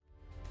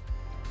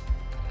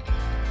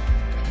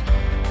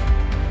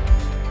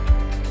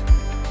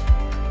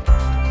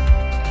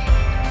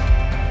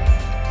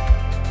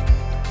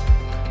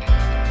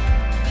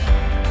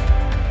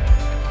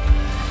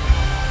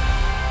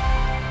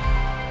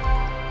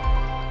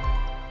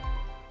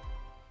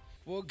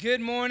Well,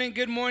 good morning.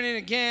 Good morning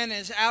again.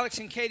 As Alex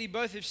and Katie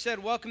both have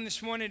said, welcome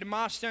this morning to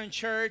Milestone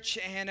Church.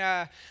 And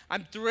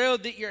I'm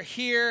thrilled that you're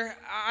here.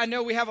 I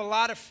know we have a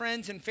lot of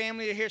friends and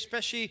family that are here,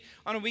 especially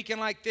on a weekend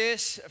like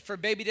this for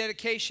baby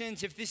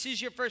dedications. If this is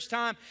your first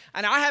time,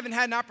 and I haven't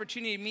had an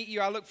opportunity to meet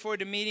you, I look forward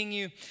to meeting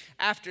you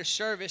after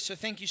service. So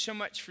thank you so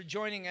much for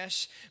joining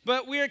us.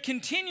 But we are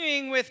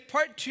continuing with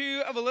part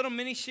 2 of a little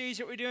mini-series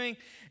that we're doing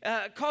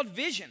called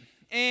Vision.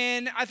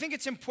 And I think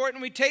it's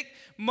important we take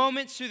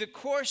moments through the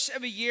course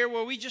of a year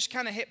where we just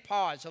kind of hit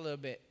pause a little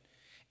bit.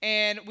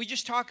 And we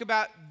just talk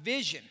about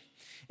vision.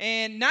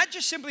 And not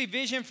just simply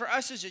vision for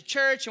us as a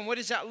church and what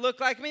does that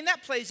look like. I mean,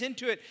 that plays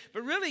into it.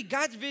 But really,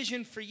 God's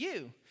vision for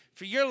you,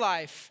 for your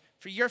life,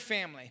 for your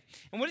family.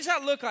 And what does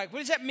that look like? What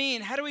does that mean?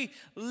 How do we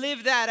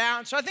live that out?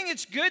 And so I think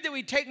it's good that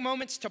we take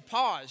moments to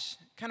pause,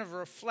 kind of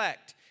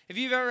reflect. If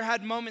you've ever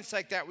had moments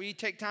like that where you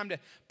take time to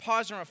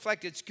pause and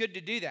reflect, it's good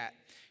to do that.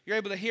 You're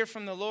able to hear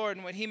from the Lord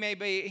and what He might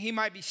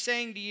be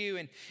saying to you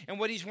and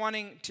what He's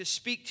wanting to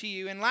speak to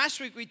you. And last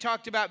week we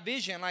talked about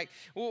vision, like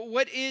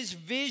what is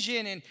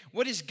vision and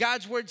what does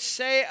God's Word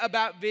say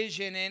about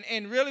vision?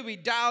 And really we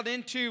dialed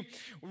into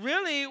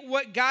really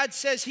what God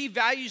says He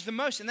values the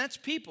most, and that's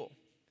people.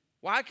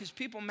 Why? Because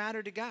people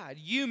matter to God.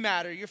 You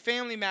matter. Your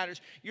family matters.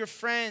 Your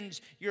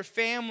friends, your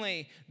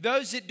family,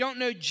 those that don't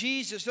know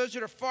Jesus, those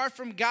that are far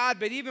from God,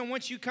 but even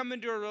once you come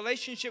into a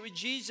relationship with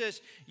Jesus,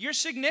 you're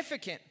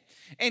significant.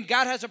 And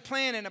God has a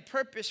plan and a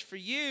purpose for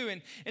you.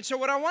 And so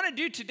what I want to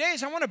do today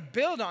is I want to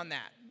build on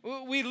that.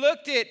 We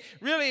looked at,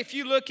 really, if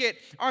you look at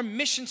our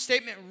mission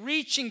statement,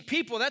 reaching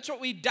people, that's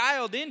what we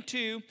dialed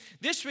into.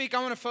 This week,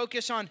 I want to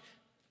focus on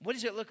what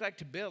does it look like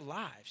to build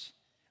lives?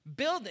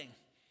 Building.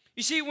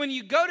 You see, when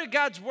you go to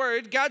God's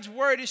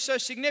Word is so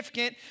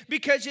significant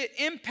because it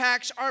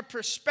impacts our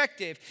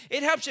perspective.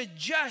 It helps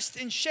adjust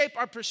and shape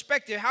our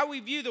perspective, how we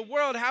view the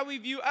world, how we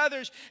view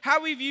others,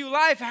 how we view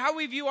life, how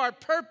we view our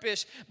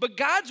purpose. But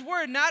God's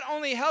Word not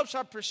only helps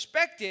our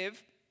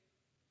perspective,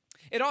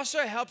 it also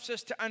helps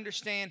us to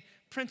understand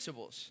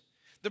principles.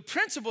 The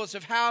principles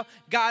of how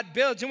God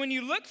builds. And when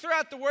you look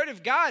throughout the Word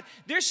of God,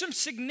 there's some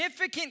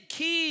significant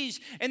keys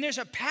and there's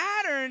a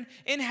pattern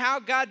in how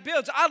God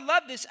builds. I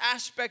love this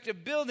aspect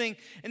of building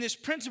and this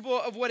principle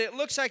of what it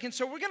looks like. And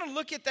so we're going to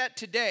look at that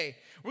today.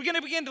 We're going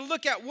to begin to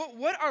look at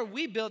what are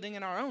we building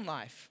in our own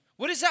life?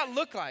 What does that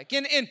look like?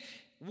 And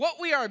what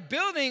we are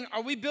building,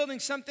 are we building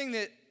something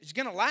that is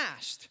going to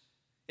last?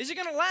 Is it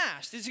going to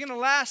last? Is it going to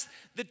last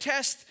the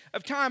test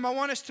of time? I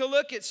want us to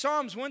look at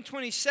Psalms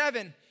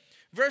 127,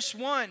 verse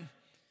 1.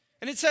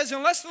 And it says,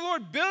 unless the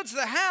Lord builds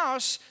the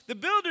house, the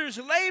builders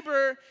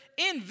labor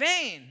in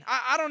vain.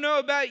 I don't know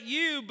about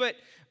you,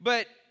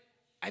 but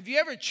have you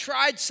ever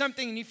tried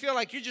something and you feel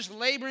like you're just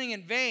laboring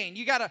in vain?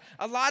 You got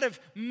a lot of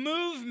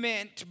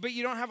movement, but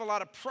you don't have a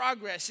lot of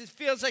progress. It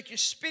feels like you're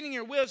spinning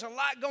your wheels, a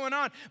lot going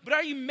on. But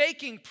are you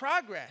making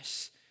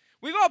progress?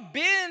 We've all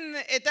been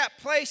at that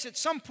place at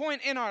some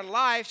point in our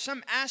life,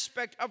 some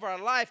aspect of our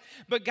life.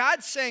 But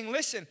God's saying,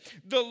 listen,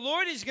 the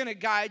Lord is going to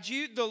guide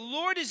you. The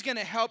Lord is going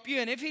to help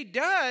you. And if He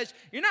does,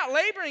 you're not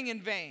laboring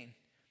in vain.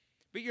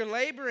 But you're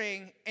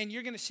laboring and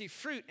you're going to see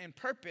fruit and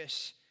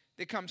purpose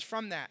that comes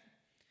from that.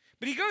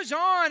 But he goes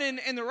on,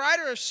 and the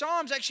writer of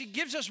Psalms actually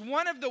gives us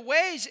one of the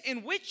ways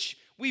in which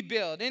we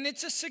build. And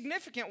it's a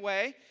significant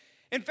way.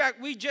 In fact,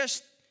 we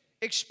just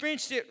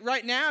experienced it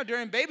right now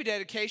during baby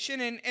dedication,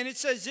 and it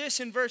says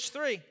this in verse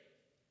 3.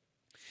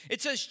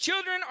 It says,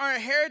 children are a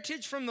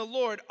heritage from the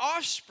Lord,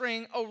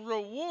 offspring a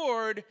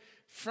reward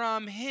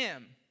from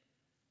Him.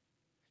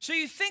 So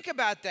you think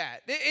about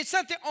that. It's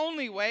not the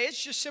only way.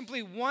 It's just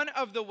simply one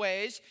of the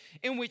ways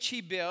in which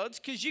He builds.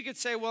 Because you could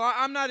say, well,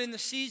 I'm not in the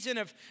season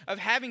of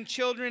having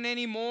children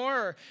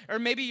anymore. Or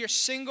maybe you're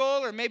single.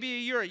 Or maybe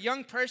you're a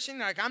young person.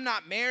 Like, I'm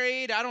not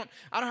married. I don't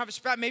have a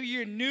spouse. Maybe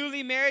you're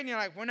newly married and you're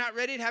like, we're not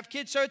ready to have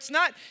kids. So it's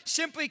not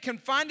simply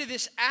confined to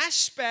this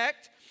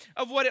aspect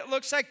of what it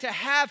looks like to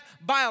have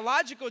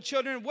biological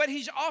children. What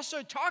he's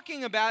also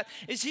talking about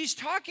is he's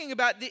talking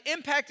about the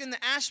impact and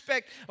the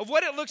aspect of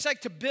what it looks like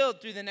to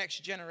build through the next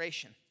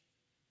generation.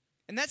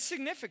 And that's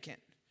significant.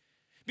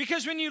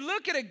 Because when you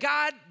look at a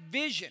God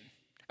vision,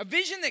 a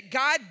vision that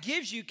God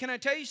gives you, can I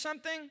tell you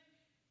something?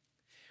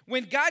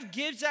 When God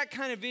gives that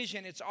kind of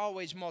vision, it's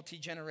always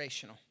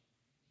multi-generational.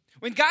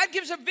 When God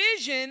gives a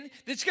vision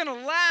that's going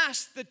to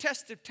last the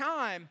test of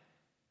time,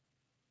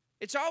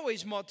 it's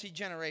always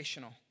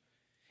multi-generational.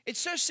 It's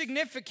so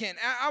significant.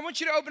 I want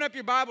you to open up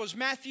your Bibles,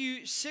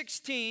 Matthew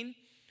 16.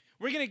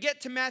 We're going to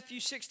get to Matthew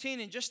 16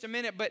 in just a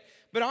minute, but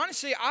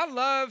honestly, I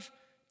love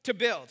to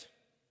build.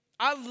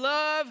 I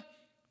love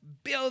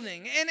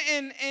building.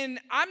 And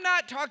I'm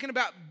not talking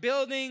about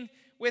building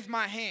with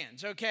my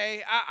hands,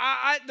 okay?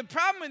 The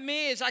problem with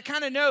me is I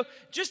kind of know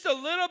just a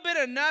little bit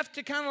enough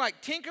to kind of like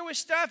tinker with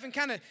stuff and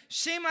kind of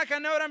seem like I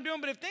know what I'm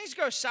doing. But if things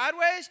go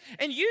sideways,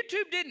 and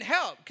YouTube didn't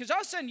help, because all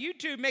of a sudden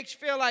YouTube makes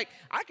you feel like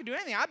I can do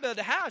anything. I build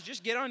a house,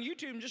 just get on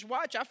YouTube and just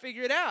watch. I'll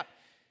figure it out.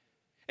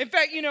 In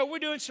fact, we're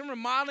doing some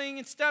remodeling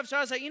and stuff. So I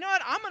was like, you know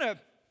what? I'm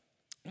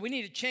We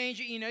need to change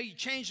it. You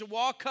change the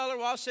wall color.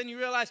 Well, all of a sudden you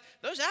realize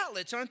those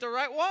outlets aren't the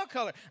right wall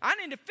color. I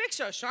need to fix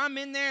those. So I'm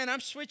in there and I'm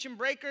switching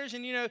breakers.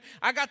 And,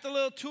 I got the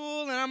little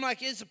tool and I'm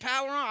like, is the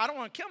power on? I don't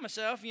want to kill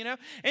myself,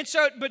 And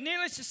so, but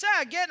needless to say,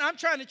 I'm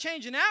trying to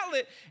change an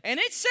outlet. And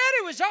it said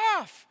it was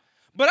off.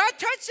 But I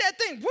touched that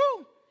thing.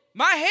 Woo!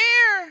 My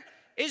hair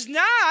is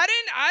not.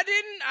 I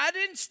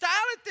didn't style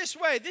it this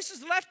way. This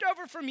is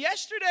leftover from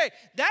yesterday.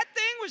 That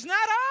thing was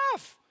not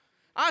off.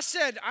 I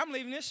said, I'm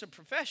leaving this to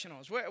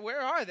professionals.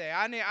 Where are they?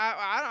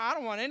 I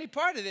don't want any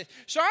part of this.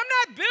 So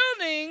I'm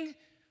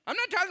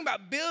not talking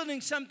about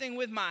building something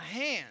with my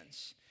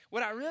hands.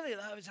 What I really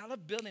love is I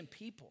love building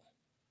people.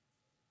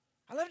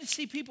 I love to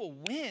see people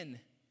win.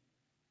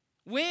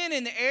 Win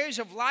in the areas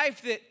of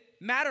life that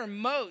matter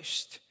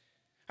most.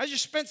 I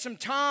just spent some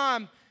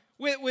time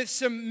with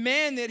some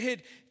men that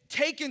had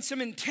taken some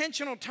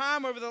intentional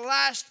time over the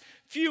last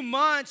few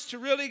months to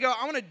really go,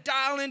 I want to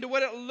dial into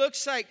what it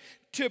looks like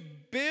to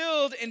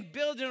build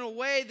in a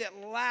way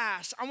that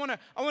lasts. I want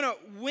to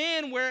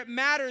win where it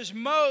matters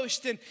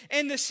most.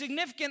 And the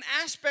significant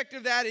aspect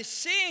of that is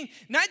seeing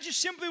not just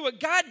simply what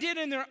God did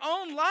in their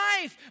own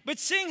life, but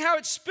seeing how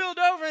it's spilled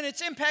over and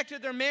it's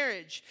impacted their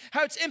marriage,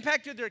 how it's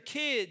impacted their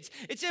kids,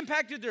 it's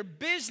impacted their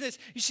business.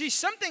 You see,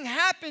 something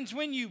happens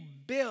when you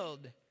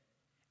build,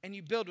 and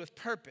you build with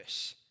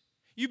purpose.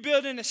 You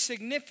build in a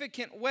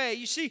significant way.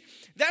 You see,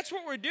 that's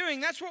what we're doing.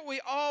 That's what we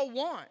all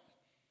want.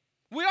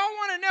 We all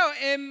want to know,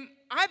 am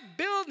I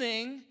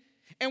building,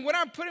 and what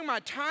I'm putting my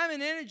time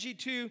and energy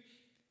to,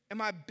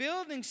 am I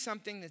building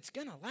something that's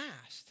going to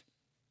last?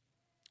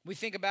 We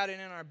think about it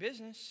in our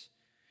business.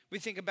 We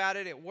think about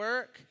it at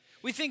work.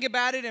 We think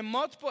about it in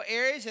multiple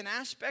areas and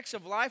aspects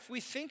of life.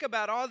 We think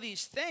about all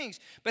these things.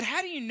 But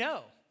how do you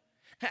know?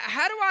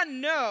 How do I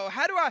know?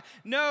 How do I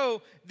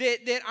know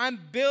that I'm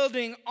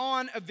building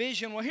on a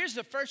vision? Well, here's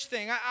the first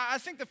thing. I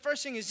think the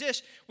first thing is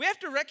this. We have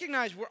to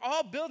recognize we're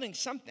all building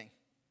something.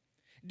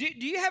 Do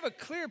you have a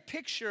clear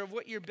picture of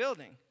what you're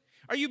building?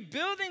 Are you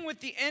building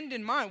with the end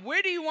in mind?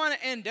 Where do you want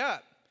to end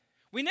up?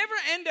 We never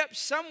end up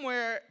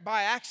somewhere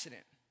by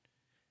accident.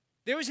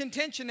 There was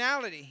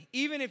intentionality,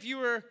 even if you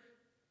were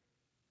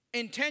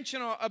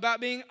intentional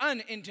about being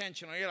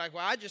unintentional. You're like,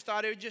 well, I just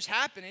thought it would just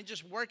happen and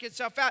just work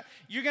itself out.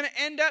 You're going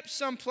to end up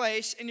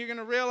someplace and you're going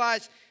to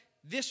realize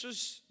this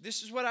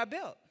is what I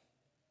built.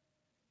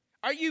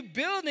 Are you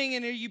building,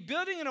 and are you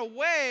building in a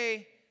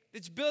way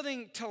that's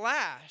building to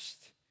last?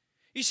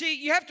 You see,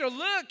 you have to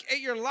look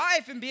at your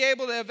life and be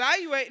able to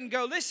evaluate and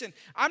go, listen,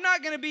 I'm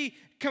not going to be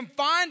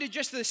confined to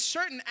just the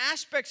certain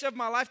aspects of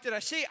my life that I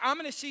see. I'm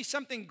going to see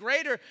something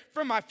greater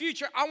for my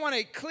future. I want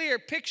a clear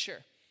picture.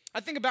 I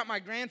think about my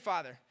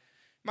grandfather.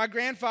 My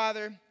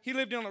grandfather, he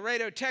lived in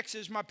Laredo,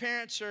 Texas. My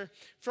parents are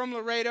from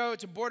Laredo.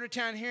 It's a border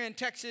town here in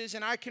Texas,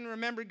 and I can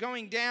remember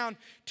going down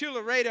to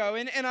Laredo.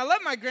 And I love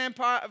my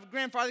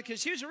grandfather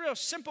because he was a real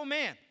simple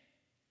man.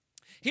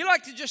 He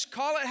liked to just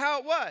call it how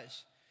it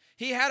was.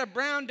 He had a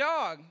brown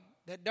dog.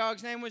 That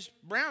dog's name was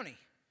Brownie.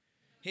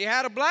 He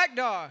had a black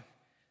dog.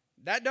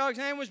 That dog's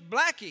name was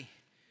Blackie.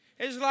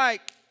 It's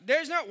like,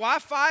 there's no, why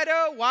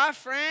Fido? Why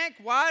Frank?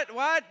 Why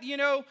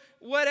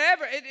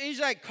whatever. He's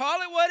like,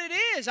 call it what it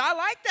is. I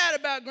like that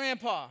about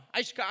Grandpa.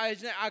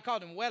 I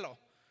called him Wello.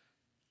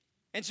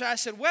 And so I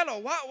said,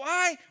 Wello,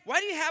 why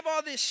do you have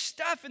all this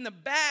stuff in the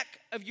back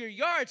of your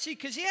yard? See,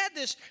 because he had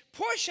this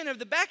portion of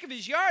the back of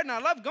his yard, and I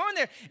loved going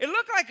there. It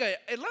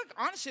looked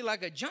honestly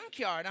like a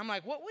junkyard. I'm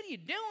like, what are you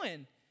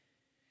doing?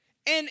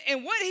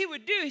 And what he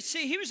would do,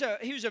 see, he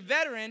was a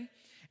veteran,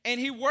 and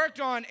he worked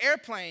on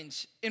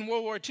airplanes in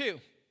World War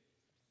II.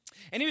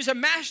 And he was a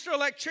master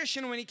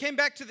electrician. When he came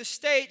back to the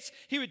States,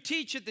 he would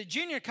teach at the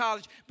junior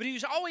college, but he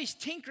was always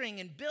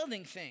tinkering and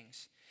building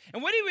things.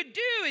 And what he would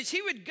do is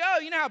he would go,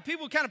 you know how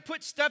people kind of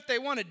put stuff they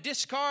want to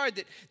discard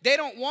that they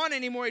don't want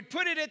anymore. He'd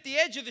put it at the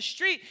edge of the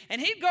street,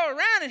 and he'd go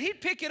around and he'd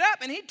pick it up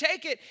and he'd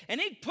take it and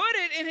he'd put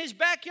it in his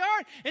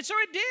backyard. And so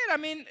it did. I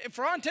mean,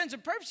 for all intents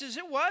and purposes,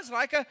 it was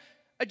like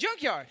a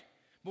junkyard.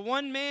 But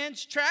one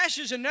man's trash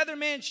is another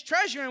man's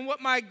treasure. And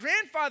what my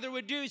grandfather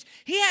would do is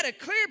he had a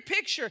clear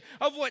picture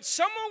of what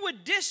someone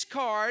would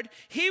discard,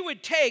 he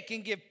would take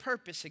and give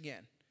purpose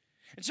again.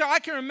 And so I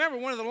can remember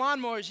one of the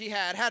lawnmowers he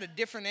had a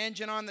different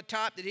engine on the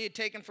top that he had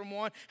taken from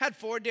one, had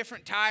 4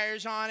 different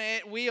tires on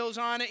it, wheels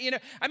on it,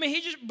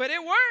 but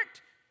it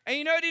worked. And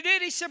you know what he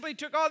did? He simply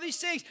took all these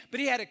things, but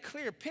he had a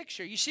clear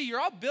picture. You see, you're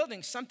all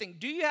building something.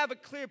 Do you have a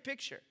clear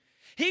picture?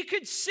 He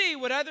could see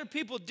what other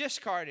people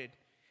discarded,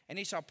 and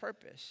he saw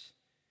purpose.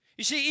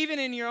 You see, even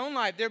in your own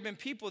life, there have been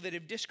people that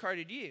have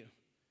discarded you.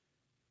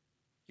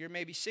 You're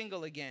maybe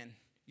single again.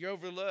 You're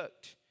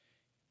overlooked.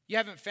 You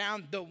haven't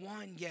found the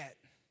one yet.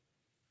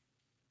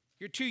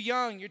 You're too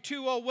young, you're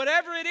too old,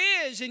 whatever it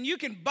is, and you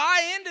can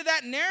buy into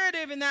that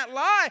narrative and that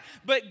lie.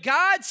 But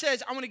God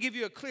says, I want to give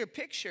you a clear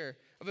picture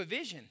of a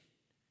vision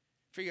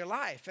for your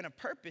life and a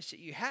purpose that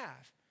you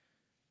have.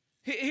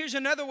 Here's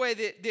another way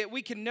that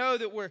we can know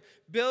that we're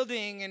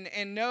building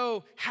and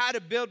know how to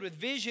build with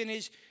vision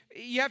is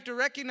you have to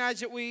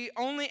recognize that we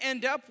only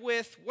end up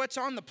with what's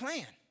on the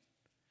plan.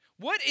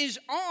 What is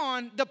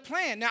on the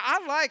plan? Now,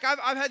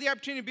 I've had the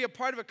opportunity to be a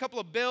part of a couple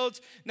of builds,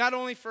 not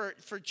only for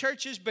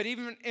churches, but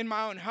even in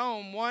my own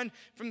home. One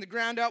from the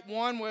ground up,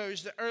 one where it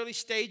was the early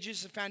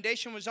stages, the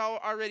foundation was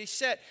already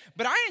set.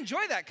 But I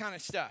enjoy that kind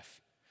of stuff.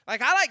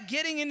 Like, I like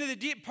getting into the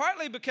deep,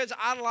 partly because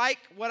I like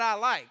what I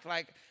like.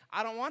 Like,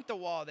 I don't want the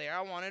wall there.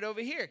 I want it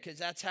over here because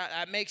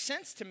that makes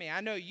sense to me.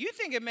 I know you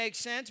think it makes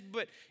sense,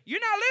 but you're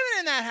not living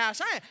in that house.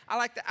 I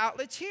like the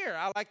outlets here.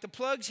 I like the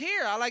plugs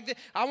here.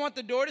 I want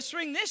the door to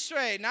swing this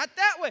way, not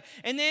that way.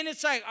 And then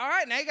it's like, all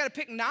right, now you got to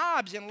pick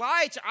knobs and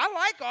lights. I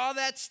like all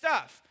that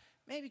stuff.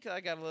 Maybe because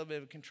I got a little bit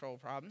of a control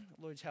problem.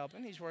 The Lord's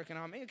helping. He's working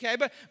on me. Okay,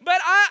 but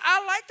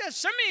I like that.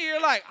 Some of you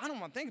are like, I don't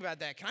want to think about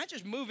that. Can I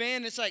just move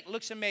in? It's like,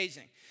 looks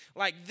amazing.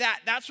 Like that.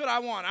 That's what I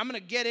want. I'm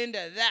going to get into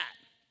that.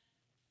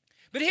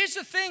 But here's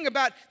the thing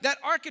about that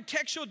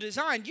architectural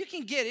design. You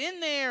can get in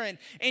there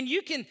and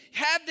you can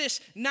have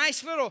this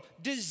nice little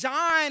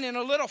design and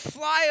a little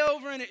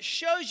flyover, and it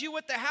shows you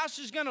what the house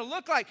is going to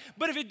look like.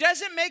 But if it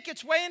doesn't make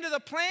its way into the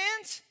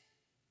plans,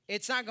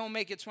 it's not going to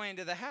make its way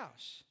into the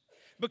house.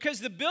 Because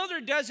the builder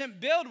doesn't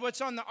build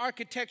what's on the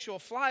architectural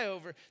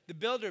flyover. The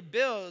builder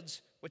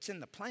builds what's in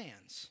the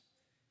plans.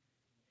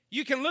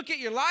 You can look at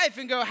your life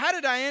and go, how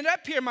did I end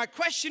up here? My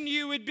question to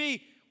you would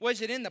be, was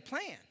it in the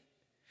plan?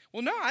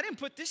 Well, no, I didn't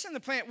put this in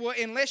the plan. Well,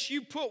 unless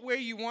you put where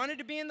you wanted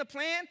to be in the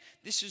plan,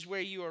 this is where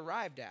you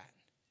arrived at.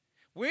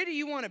 Where do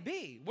you want to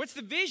be? What's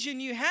the vision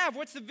you have?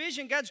 What's the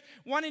vision God's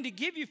wanting to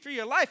give you for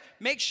your life?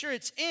 Make sure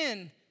it's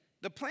in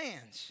the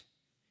plans.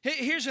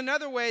 Here's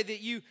another way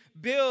that you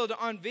build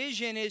on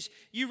vision is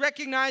you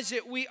recognize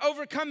that we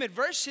overcome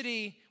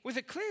adversity with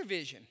a clear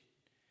vision.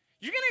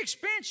 You're going to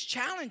experience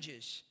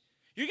challenges.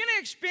 You're going to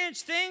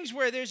experience things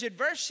where there's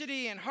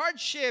adversity and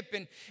hardship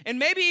and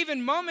maybe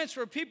even moments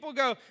where people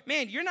go,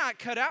 man, you're not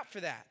cut out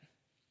for that.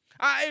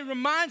 It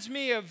reminds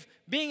me of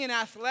being in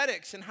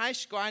athletics in high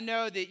school. I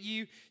know that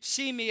you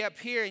see me up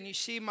here and you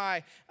see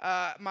my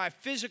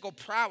physical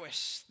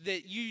prowess,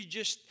 that you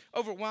just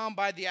overwhelmed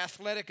by the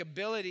athletic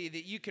ability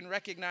that you can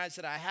recognize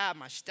that I have,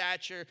 my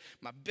stature,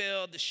 my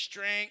build, the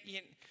strength.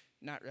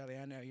 Not really,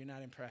 I know, you're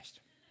not impressed.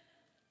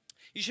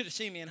 You should have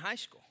seen me in high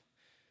school.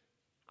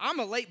 I'm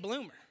a late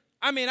bloomer.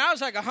 I mean, I was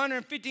like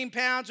 115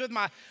 pounds with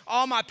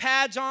all my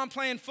pads on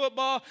playing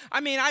football. I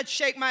mean, I'd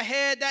shake my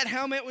head. That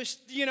helmet was,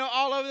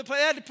 all over the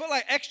place. I had to put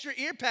like extra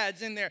ear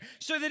pads in there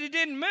so that it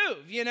didn't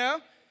move,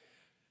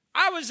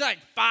 I was like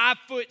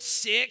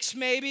 5'6"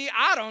 maybe.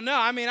 I don't know.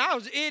 I mean, I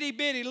was itty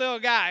bitty little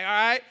guy,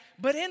 all right?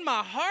 But in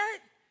my heart,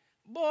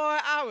 boy,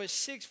 I was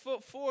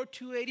 6'4",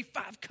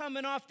 285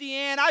 coming off the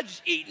end. I was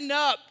just eating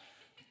up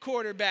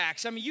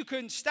quarterbacks. I mean, you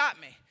couldn't stop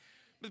me.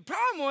 But the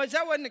problem was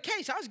that wasn't the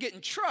case. I was getting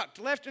trucked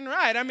left and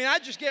right. I mean,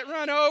 I'd just get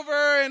run over,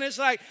 and it's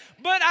like,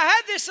 but I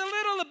had this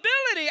little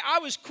ability. I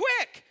was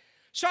quick.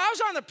 So I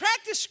was on the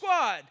practice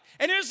squad,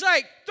 and it was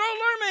like, throw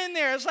Lerma in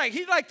there. It's like,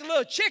 he's like the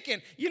little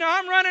chicken.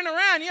 I'm running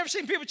around. You ever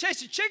seen people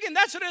chase a chicken?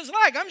 That's what it was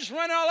like. I'm just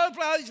running all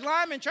over all these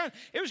linemen trying.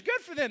 It was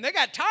good for them. They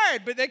got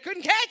tired, but they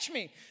couldn't catch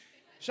me.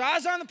 So I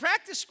was on the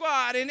practice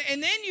squad, and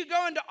then you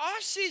go into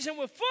off season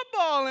with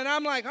football, and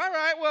I'm like, all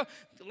right, well,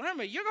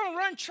 Lerma, you're going to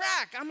run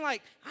track. I'm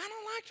like, I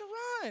don't like to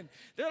run.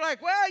 They're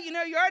like, well,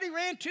 you already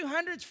ran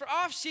 200s for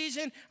off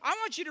season. I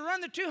want you to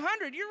run the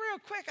 200. You're real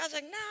quick. I was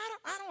like, no,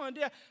 I don't want to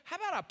do that. How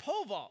about a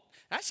pole vault?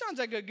 That sounds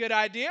like a good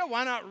idea.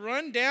 Why not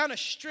run down a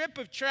strip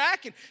of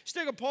track and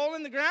stick a pole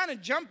in the ground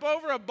and jump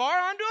over a bar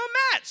onto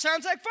a mat?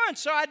 Sounds like fun.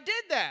 So I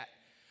did that.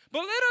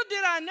 But little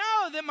did I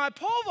know that my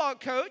pole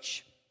vault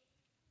coach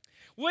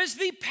was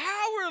the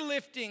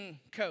powerlifting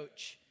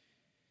coach.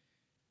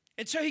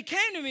 And so he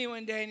came to me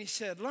one day and he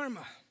said,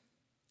 Lerma,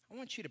 I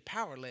want you to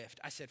power lift.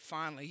 I said,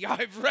 finally, y'all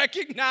have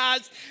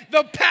recognized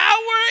the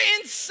power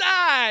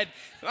inside.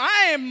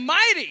 I am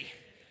mighty.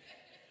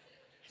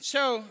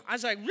 So I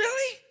was like,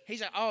 really?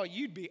 He's like, oh,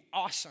 you'd be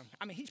awesome.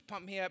 I mean, he's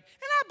pumped me up.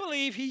 And I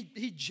believe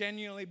he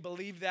genuinely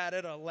believed that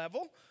at a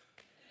level.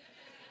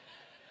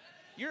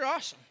 You're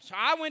awesome. So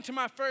I went to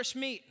my first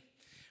meet.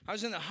 I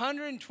was in the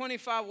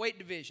 125 weight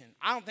division.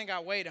 I don't think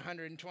I weighed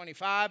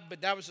 125,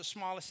 but that was the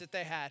smallest that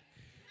they had.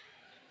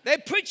 They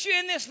put you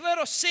in this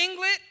little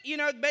singlet,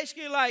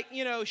 basically like,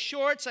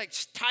 shorts, like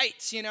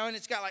tights, and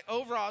it's got like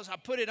overalls. I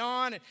put it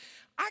on, and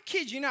I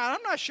kid you not,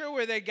 I'm not sure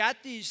where they got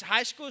these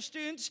high school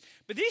students,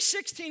 but these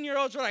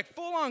 16-year-olds were like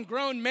full-on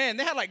grown men.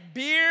 They had like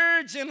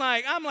beards, and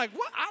I'm like,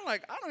 what? I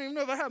don't even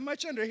know if I have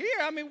much under here.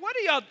 I mean, what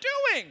are y'all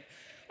doing?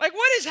 Like,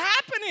 what is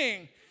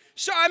happening?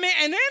 So, and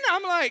then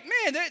I'm like,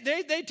 man,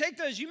 they take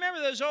those, you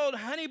remember those old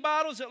honey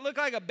bottles that look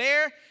like a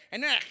bear?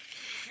 And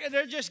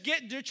they're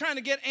trying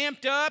to get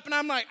amped up. And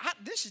I'm like,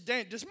 this is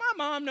dangerous. Does my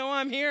mom know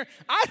I'm here?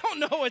 I don't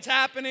know what's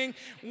happening.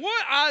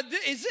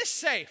 Is this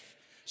safe?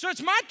 So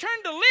it's my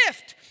turn to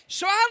lift.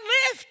 So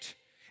I lift.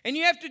 And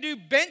you have to do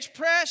bench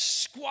press,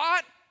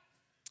 squat,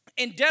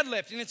 and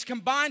deadlift. And it's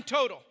combined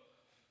total.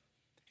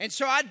 And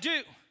so I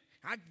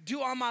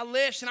do all my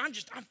lifts, and I'm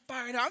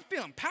fired up. I'm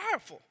feeling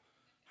powerful.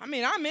 I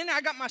mean, I'm in there,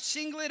 I got my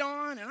singlet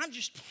on, and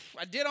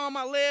I did all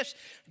my lifts,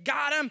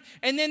 got them,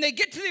 and then they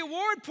get to the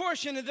award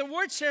portion of the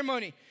award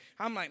ceremony.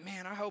 I'm like,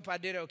 man, I hope I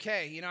did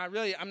okay.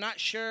 I'm not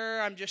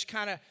sure. I'm just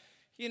kind of,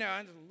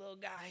 I'm the little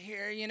guy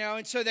here,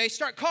 And so they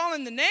start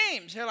calling the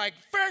names. They're like,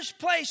 first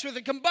place with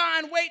a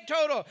combined weight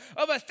total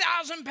of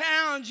 1,000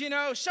 pounds,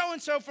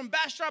 so-and-so from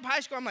Bastrop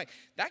High School. I'm like,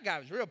 that guy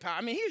was real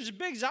powerful. I mean, he was as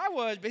big as I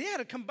was, but he had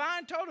a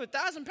combined total of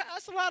 1,000 pounds.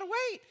 That's a lot of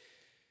weight.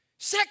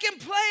 Second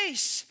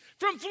place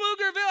from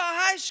Pflugerville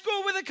High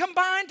School with a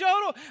combined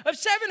total of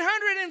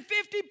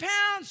 750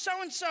 pounds,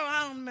 so-and-so.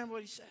 I don't remember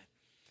what he said.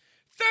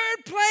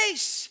 Third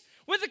place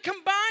with a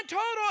combined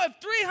total of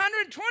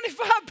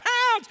 325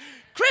 pounds,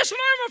 Chris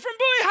Lerma from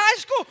Bowie High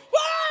School.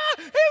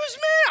 Wow, it was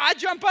me. I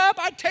jump up,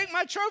 I take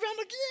my trophy. I'm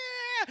like,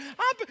 yeah,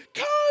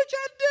 Coach,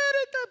 I did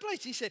it. Third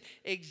place. He said,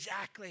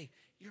 exactly.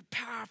 You're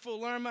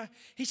powerful, Lerma.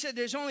 He said,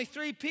 there's only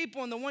 3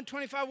 people in the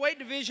 125 weight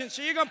division,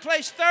 so you're going to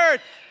place third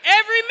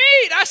every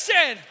meet. I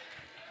said,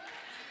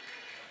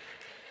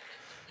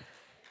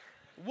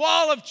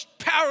 wall of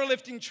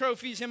powerlifting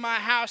trophies in my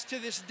house to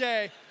this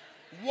day.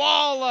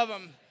 Wall of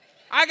them.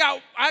 I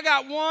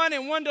got one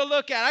and one to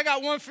look at. I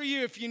got one for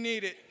you if you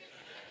need it.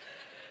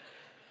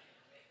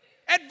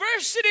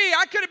 Adversity,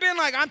 I could have been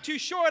like, I'm too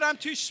short, I'm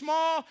too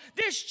small.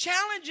 There's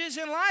challenges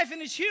in life,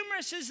 and as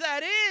humorous as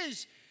that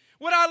is,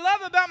 what I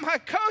love about my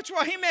coach,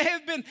 while he may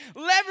have been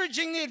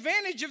leveraging the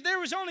advantage of there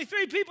was only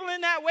 3 people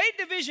in that weight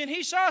division,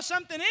 he saw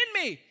something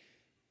in me.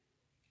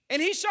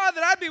 And he saw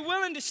that I'd be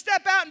willing to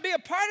step out and be a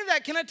part of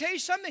that. Can I tell you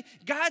something?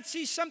 God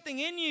sees something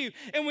in you.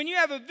 And when you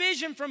have a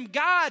vision from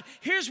God,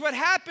 here's what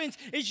happens,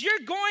 is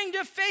you're going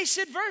to face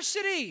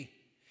adversity.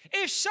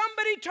 If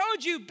somebody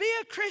told you, be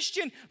a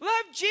Christian,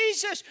 love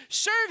Jesus,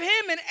 serve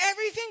him, and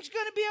everything's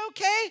going to be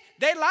okay,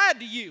 they lied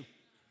to you.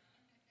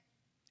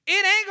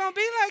 It ain't going to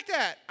be like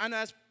that. I know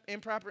that's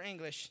improper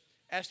English.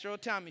 Esther will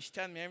tell me. She's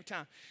telling me every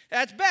time.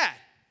 That's bad.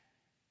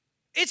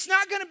 It's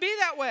not going to be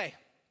that way.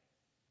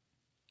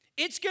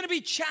 It's going to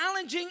be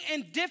challenging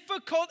and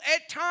difficult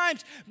at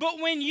times.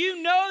 But when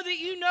you know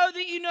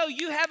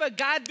you have a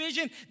God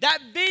vision, that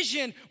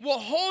vision will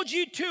hold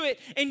you to it,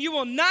 and you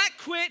will not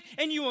quit,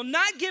 and you will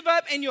not give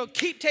up, and you'll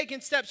keep taking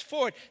steps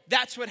forward.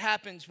 That's what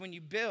happens when you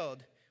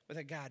build with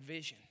a God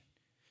vision.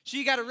 So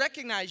you got to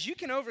recognize you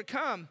can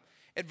overcome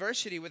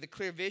adversity with a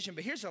clear vision.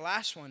 But here's the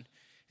last one,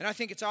 and I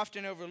think it's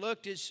often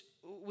overlooked, is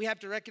we have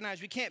to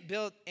recognize we can't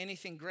build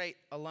anything great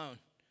alone.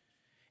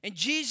 And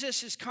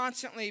Jesus is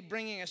constantly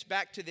bringing us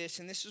back to this,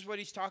 and this is what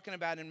he's talking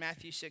about in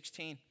Matthew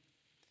 16.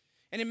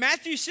 And in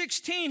Matthew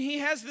 16, he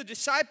has the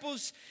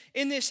disciples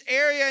in this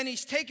area, and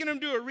he's taking them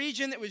to a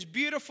region that was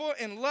beautiful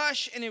and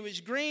lush, and it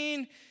was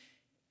green,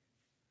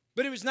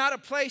 but it was not a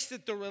place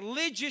that the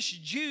religious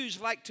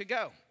Jews liked to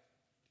go.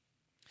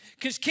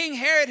 Because King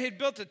Herod had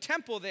built a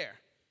temple there.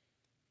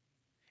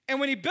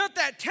 And when he built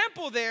that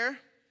temple there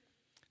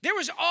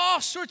was all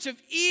sorts of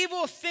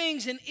evil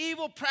things and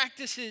evil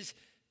practices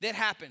that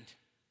happened.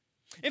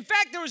 In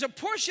fact, there was a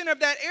portion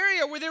of that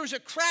area where there was a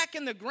crack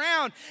in the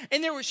ground,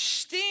 and there was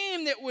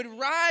steam that would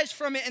rise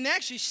from it, and they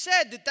actually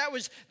said that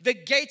was the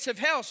gates of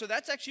hell. So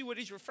that's actually what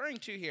he's referring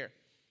to here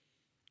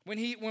when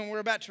we're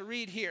about to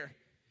read here.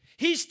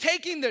 He's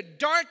taking the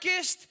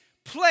darkest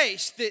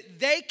place that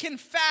they can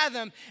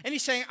fathom, and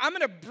he's saying, I'm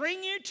going to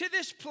bring you to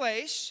this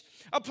place,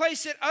 a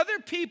place that other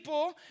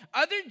people,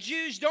 other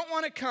Jews don't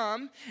want to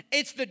come.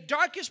 It's the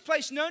darkest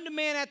place known to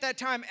man at that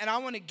time, and I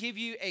want to give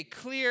you a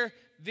clear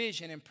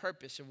vision and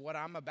purpose of what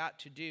I'm about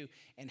to do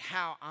and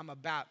how I'm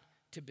about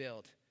to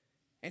build.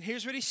 And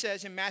here's what he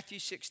says in Matthew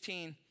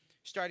 16,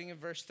 starting in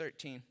verse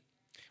 13.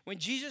 When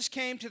Jesus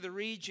came to the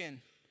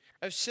region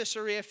of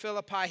Caesarea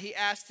Philippi, he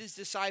asked his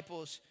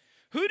disciples,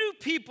 who do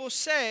people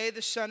say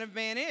the Son of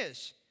Man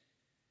is?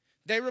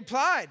 They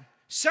replied,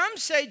 some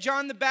say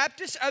John the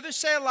Baptist, others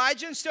say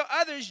Elijah, and still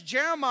others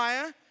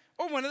Jeremiah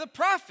or one of the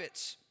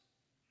prophets.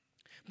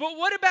 But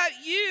what about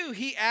you,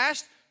 he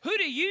asked, who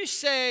do you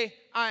say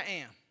I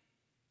am?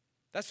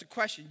 That's the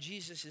question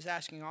Jesus is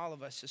asking all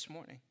of us this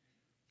morning.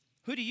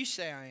 Who do you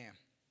say I am?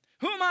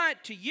 Who am I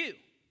to you?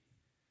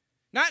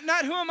 Not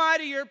who am I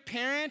to your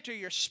parent or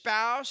your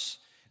spouse.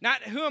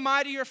 Not who am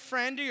I to your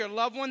friend or your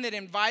loved one that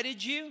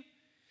invited you.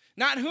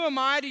 Not who am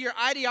I to your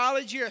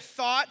ideology or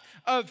thought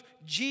of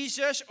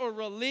Jesus or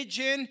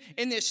religion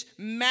in this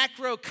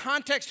macro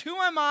context. Who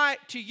am I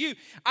to you?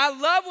 I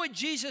love what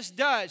Jesus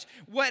does.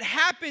 What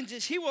happens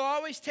is he will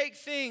always take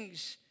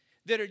things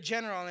that are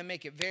general and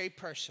make it very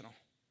personal.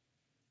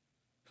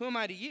 Who am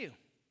I to you?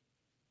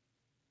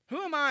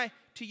 Who am I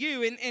to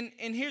you?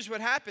 And here's what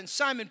happens.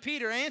 Simon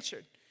Peter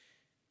answered.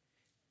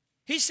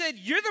 He said,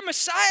 you're the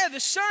Messiah,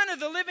 the Son of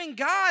the living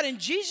God. And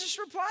Jesus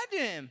replied to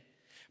him,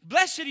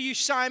 blessed are you,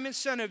 Simon,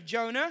 son of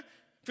Jonah,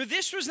 for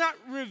this was not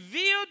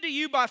revealed to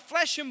you by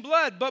flesh and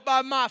blood, but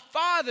by my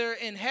Father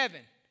in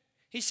heaven.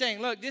 He's saying,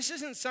 look, this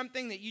isn't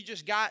something that you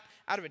just got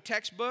out of a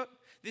textbook.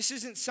 This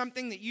isn't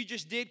something that you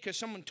just did because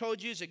someone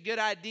told you it's a good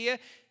idea.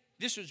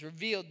 This was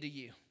revealed to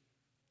you.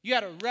 You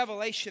had a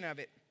revelation of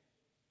it.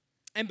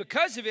 And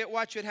because of it,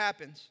 watch what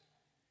happens.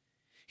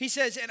 He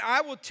says, and I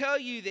will tell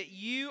you that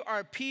you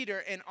are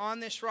Peter, and on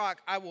this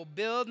rock I will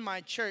build my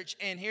church.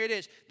 And here it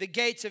is, the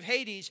gates of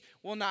Hades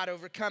will not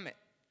overcome it.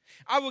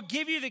 I will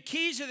give you the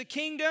keys of the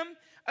kingdom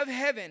of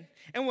heaven,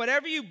 and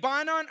whatever you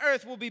bind on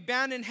earth will be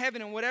bound in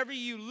heaven, and whatever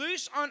you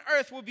loose on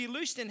earth will be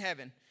loosed in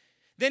heaven.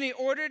 Then he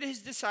ordered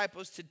his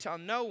disciples to tell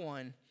no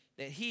one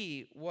that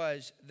he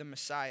was the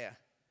Messiah.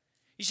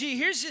 You see,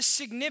 here's this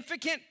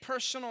significant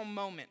personal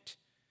moment.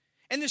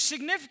 And the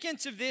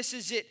significance of this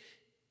is that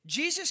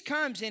Jesus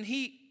comes and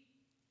he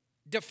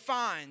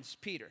defines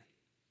Peter.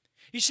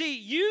 You see,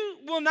 you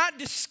will not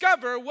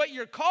discover what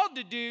you're called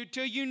to do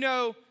till you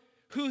know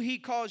who he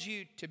calls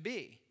you to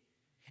be.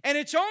 And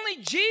it's only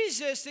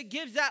Jesus that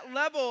gives that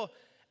level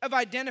of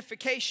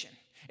identification.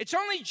 It's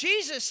only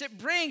Jesus that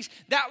brings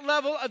that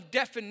level of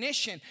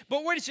definition.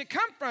 But where does it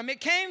come from?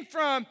 It came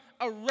from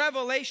a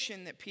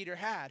revelation that Peter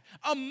had,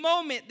 a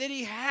moment that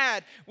he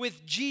had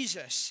with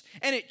Jesus,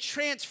 and it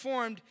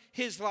transformed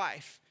his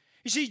life.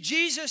 You see,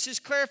 Jesus is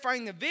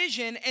clarifying the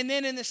vision, and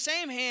then in the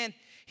same hand,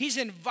 he's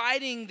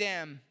inviting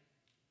them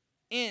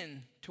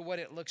in to what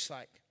it looks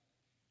like,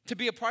 to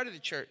be a part of the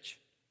church,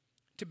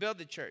 to build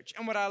the church.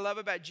 And what I love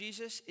about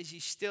Jesus is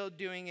he's still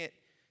doing it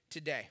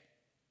today.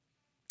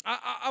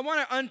 I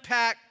want to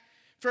unpack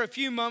for a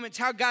few moments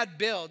how God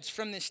builds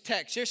from this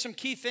text. There's some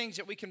key things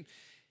that we can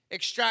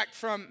extract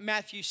from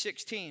Matthew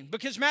 16,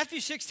 because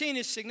Matthew 16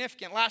 is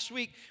significant. Last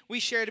week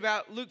we shared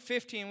about Luke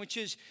 15, which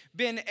has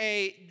been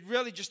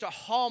really just a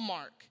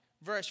hallmark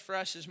verse for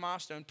us as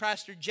Milestone.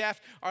 Pastor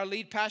Jeff, our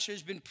lead pastor,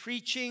 has been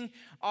preaching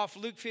off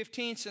Luke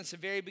 15 since the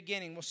very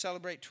beginning. We'll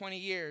celebrate 20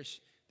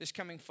 years this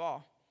coming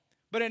fall.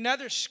 But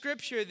another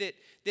scripture that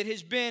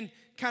has been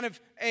kind of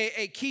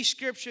a key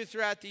scripture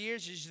throughout the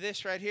years is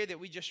this right here that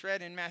we just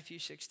read in Matthew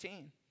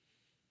 16.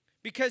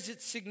 Because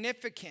it's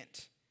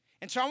significant.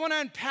 And so I want to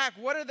unpack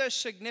what are those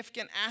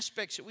significant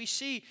aspects that we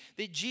see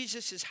that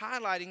Jesus is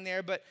highlighting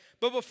there. But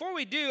before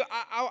we do,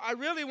 I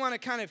really want to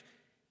kind of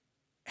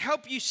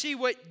help you see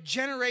what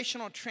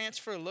generational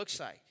transfer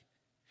looks like.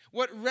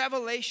 What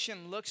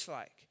revelation looks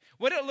like.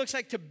 What it looks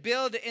like to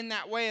build in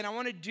that way. And I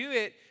want to do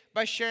it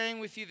by sharing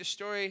with you the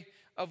story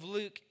of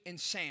Luke and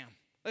Sam.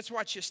 Let's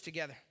watch this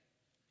together.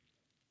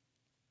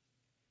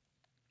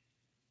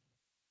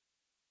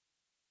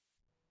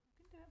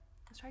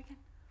 Let's try again.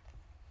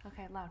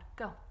 Okay, loud.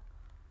 Go.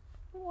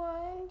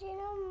 One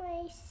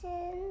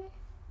generation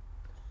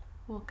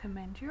Will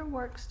commend your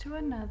works to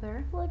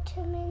another. will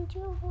commend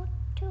your work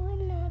to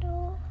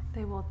another.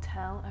 They will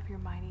tell of your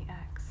mighty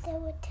acts. They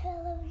will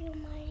tell of your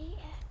mighty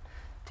act.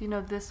 Do you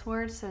know this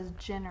word says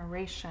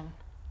generation?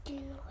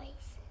 Generation.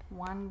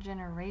 One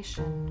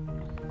generation.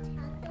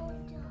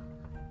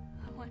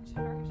 One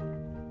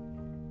generation.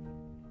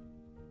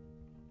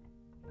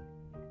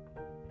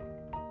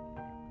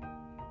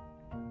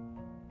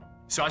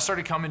 So I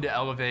started coming to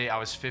Elevate. I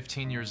was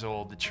 15 years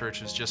old. The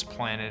church was just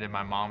planted and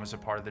my mom was a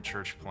part of the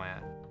church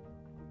plant.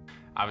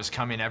 I was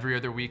coming every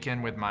other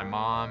weekend with my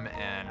mom,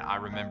 and I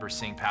remember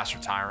seeing Pastor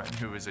Tyrant,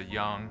 who was a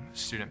young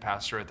student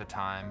pastor at the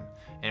time.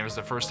 And it was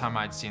the first time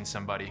I'd seen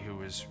somebody who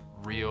was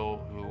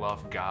real, who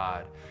loved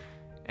God.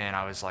 And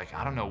I was like,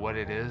 I don't know what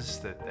it is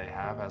that they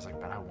have. I was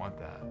like, but I want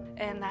that.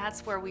 And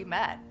that's where we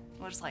met.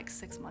 It was like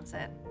 6 months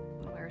in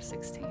when we were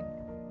 16.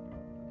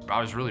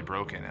 I was really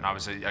broken, and I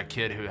was a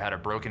kid who had a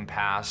broken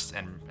past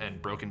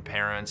and broken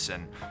parents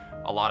and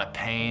a lot of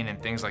pain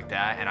and things like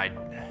that. And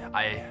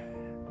I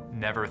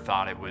never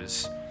thought it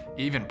was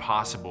even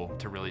possible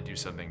to really do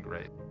something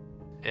great.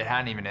 It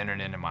hadn't even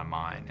entered into my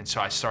mind. And so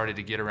I started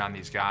to get around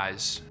these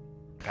guys,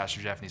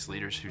 Pastor Jeff and these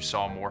leaders who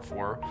saw more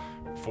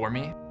for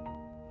me.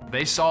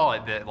 They saw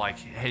it that like,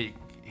 hey,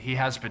 he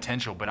has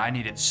potential, but I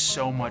needed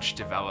so much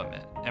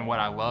development. And what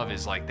I love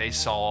is like they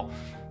saw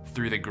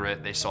through the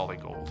grit, they saw the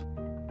gold.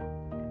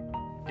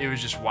 It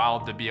was just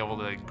wild to be able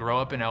to grow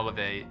up and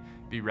Elevate,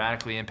 be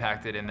radically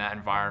impacted in that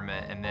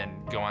environment, and then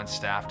go on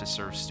staff to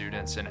serve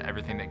students, and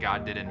everything that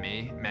God did in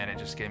me, man, it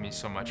just gave me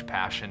so much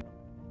passion.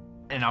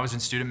 And I was in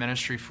student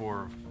ministry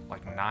for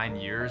like 9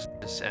 years,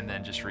 and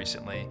then just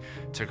recently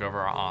took over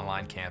our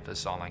online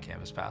campus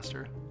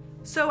pastor.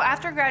 So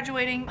after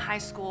graduating high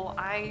school,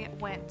 I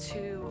went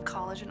to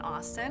college in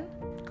Austin,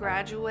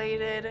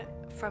 graduated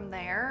from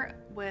there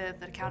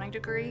with an accounting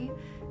degree,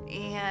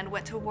 and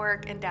went to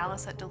work in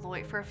Dallas at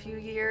Deloitte for a few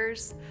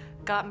years,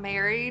 got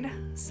married,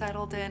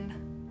 settled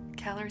in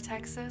Keller,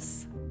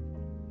 Texas.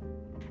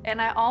 And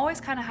I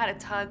always kind of had a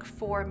tug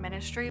for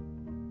ministry.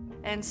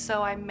 And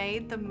so I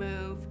made the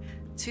move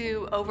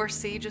to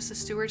oversee just the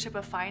stewardship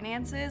of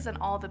finances and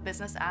all the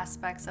business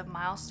aspects of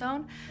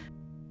Milestone.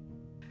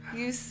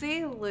 You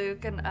see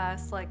Luke and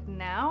us like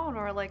now, and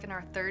we're like in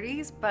our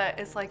 30s, but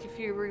it's like if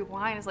you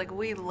rewind, it's like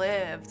we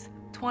lived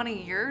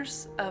 20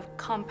 years of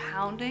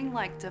compounding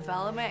like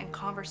development and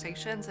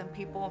conversations and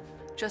people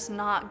just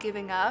not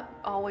giving up,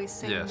 always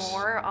seeing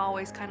more,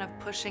 always kind of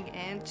pushing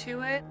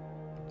into it.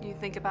 You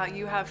think about,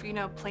 you have,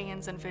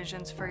 plans and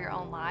visions for your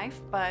own life,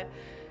 but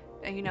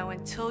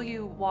until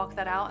you walk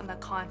that out in the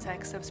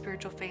context of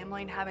spiritual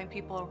family and having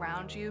people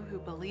around you who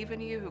believe in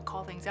you, who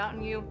call things out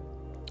in you,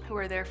 who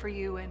are there for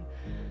you and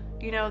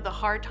the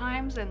hard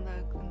times and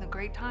the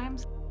great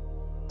times,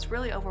 it's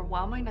really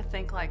overwhelming to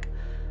think like,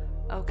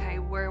 okay,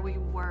 where we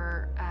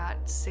were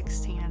at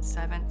 16 and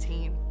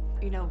 17,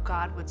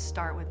 God would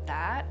start with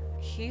that.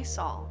 He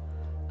saw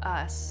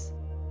us.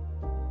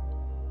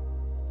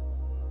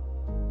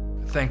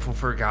 Thankful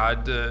for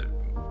God to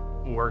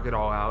work it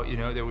all out,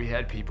 that we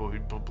had people who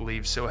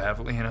believed so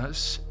heavily in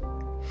us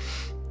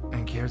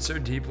and cared so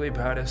deeply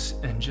about us,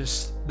 and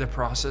just the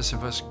process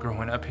of us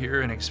growing up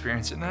here and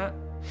experiencing that.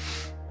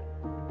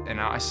 And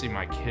now I see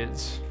my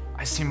kids.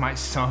 I see my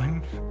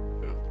son.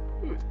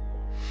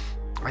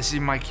 I see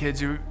my kids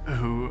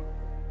who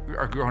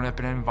are growing up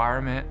in an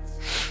environment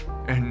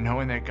and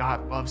knowing that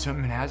God loves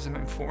them and has them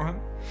and for them.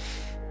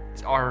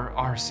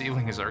 Our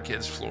ceiling is our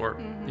kids' floor.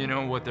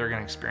 What they're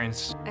gonna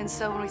experience. And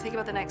so when we think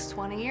about the next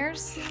 20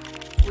 years,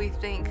 we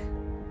think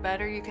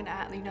better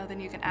than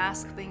you can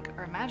ask, think,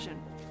 or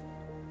imagine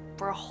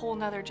for a whole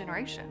nother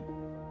generation.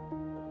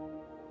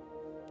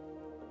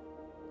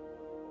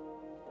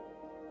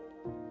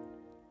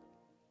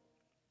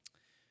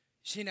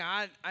 See,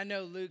 now I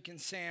know Luke and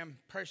Sam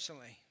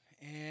personally,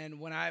 and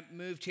when I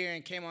moved here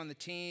and came on the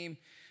team,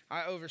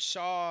 I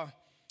oversaw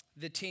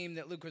the team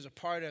that Luke was a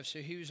part of. So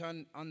he was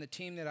on the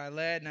team that I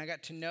led, and I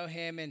got to know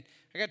him, and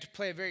I got to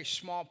play a very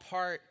small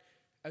part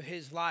of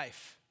his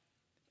life.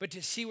 But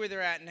to see where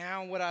they're at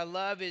now, what I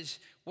love is,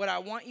 what I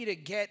want you to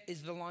get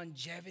is the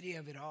longevity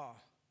of it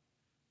all.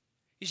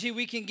 You see,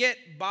 we can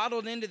get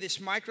bottled into this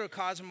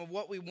microcosm of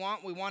what we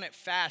want it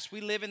fast.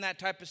 We live in that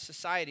type of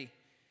society.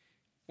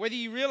 Whether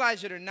you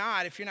realize it or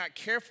not, if you're not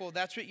careful,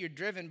 that's what you're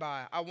driven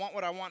by. I want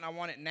what I want, and I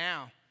want it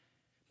now.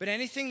 But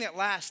anything that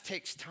lasts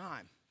takes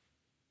time.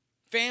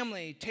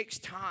 Family takes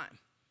time.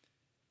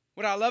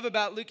 What I love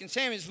about Luke and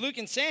Sam is Luke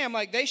and Sam,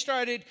 they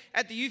started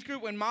at the youth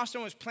group when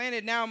Milestone was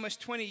planted now almost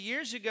 20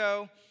 years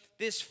ago.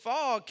 This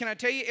fall, can I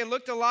tell you, it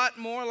looked a lot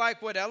more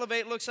like what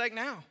Elevate looks like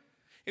now.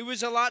 It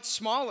was a lot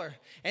smaller,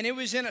 and it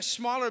was in a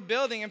smaller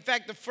building. In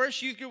fact, the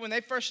first youth group, when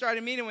they first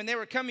started meeting, when they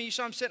were coming, you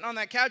saw them sitting on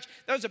that couch.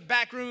 That was a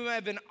back room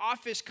of an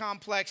office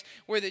complex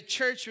where the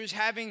church was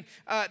having,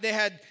 they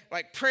had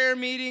prayer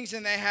meetings,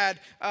 and they had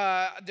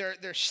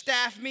their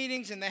staff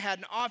meetings, and they had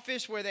an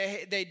office where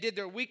they did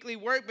their weekly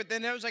work, but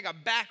then there was a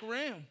back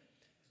room.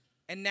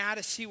 And now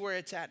to see where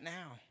it's at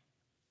now.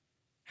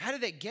 How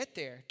did they get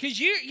there? Because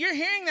you're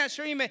hearing that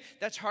story,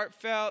 that's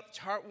heartfelt, it's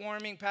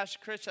heartwarming, Pastor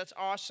Chris, that's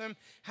awesome.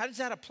 How does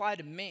that apply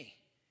to me?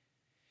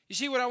 You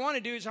see, what I want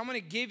to do is I'm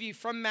going to give you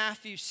from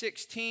Matthew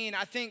 16,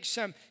 I think,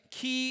 some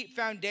key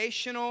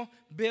foundational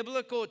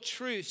biblical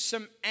truths,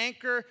 some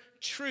anchor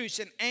truths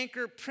and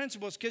anchor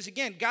principles. Because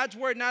again, God's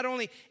word not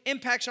only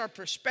impacts our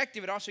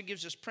perspective, it also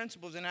gives us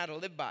principles in how to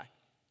live by.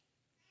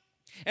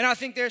 And I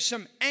think there's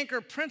some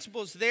anchor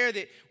principles there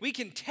that we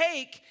can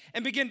take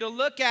and begin to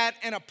look at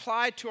and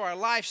apply to our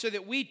life so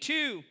that we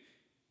too,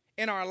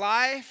 in our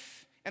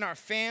life, and our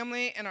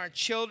family, and our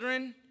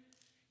children,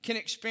 can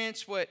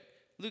experience what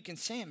Luke and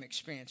Sam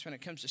experienced when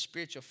it comes to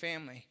spiritual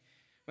family,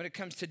 when it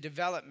comes to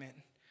development,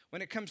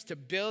 when it comes to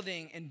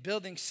building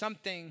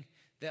something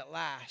that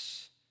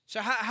lasts.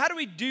 So how do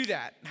we do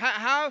that?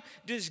 How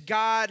does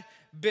God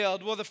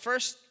build? Well, the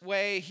first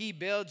way he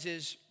builds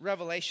is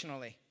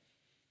revelationally.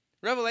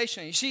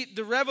 Revelation. You see,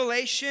 the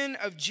revelation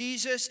of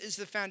Jesus is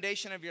the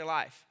foundation of your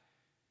life.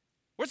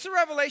 What's the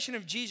revelation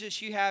of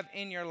Jesus you have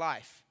in your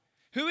life?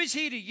 Who is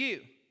he to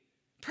you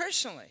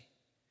personally?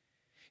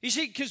 You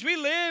see, because we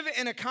live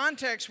in a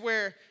context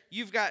where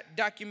you've got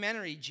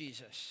documentary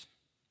Jesus.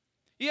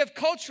 You have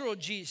cultural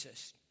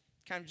Jesus,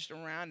 kind of just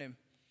around him.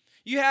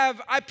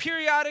 I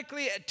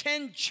periodically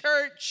attend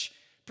church,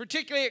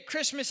 particularly at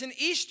Christmas and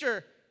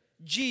Easter,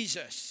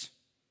 Jesus.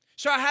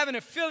 So I have an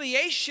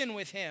affiliation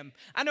with him.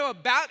 I know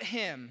about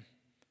him.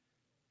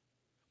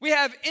 We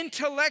have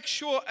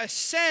intellectual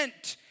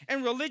assent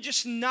and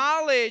religious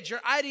knowledge or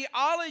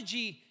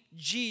ideology,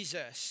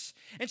 Jesus.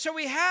 And so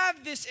we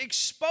have this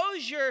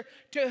exposure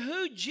to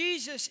who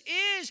Jesus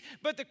is,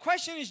 but the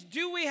question is,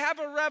 do we have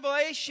a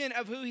revelation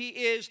of who he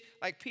is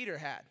like Peter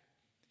had?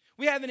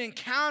 We have an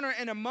encounter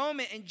and a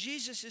moment, and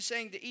Jesus is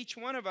saying to each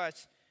one of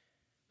us,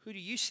 who do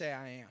you say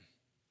I am?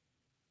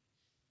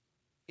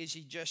 Is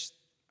he just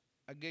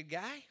a good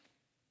guy?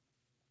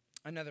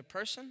 Another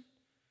person?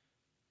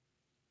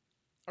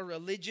 A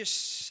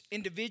religious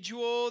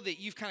individual that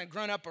you've kind of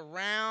grown up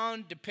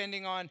around,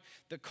 depending on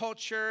the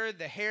culture,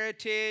 the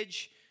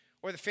heritage,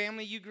 or the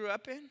family you grew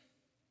up in?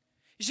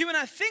 You see, when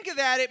I think of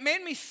that, it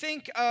made me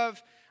think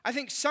of, I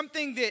think,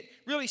 something that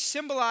really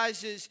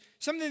symbolizes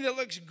something that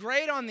looks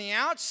great on the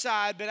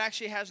outside, but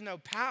actually has no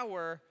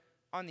power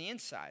on the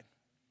inside.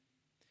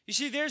 You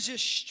see, there's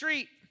this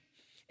street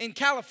in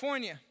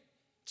California.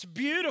 It's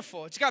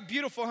beautiful. It's got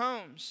beautiful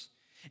homes.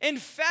 In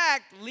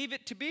fact, Leave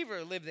It to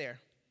Beaver lived there.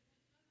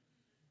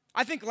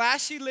 I think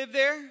Lassie lived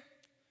there.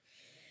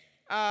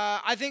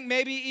 I think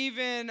maybe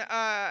even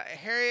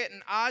Harriet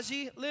and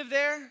Ozzy lived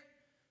there.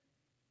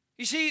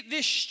 You see,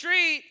 this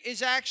street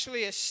is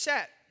actually a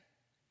set.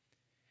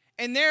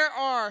 And there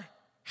are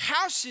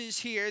houses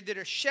here that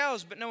are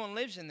shells, but no one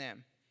lives in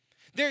them.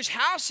 There's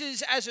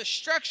houses as a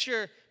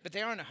structure, but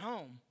they aren't a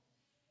home.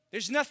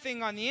 There's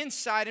nothing on the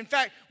inside. In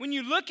fact, when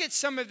you look at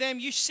some of them,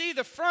 you see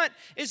the front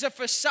is a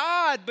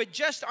facade, but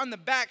just on the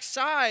back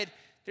side,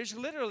 there's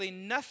literally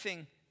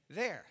nothing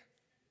there.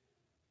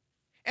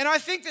 And I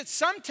think that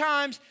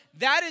sometimes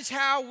that is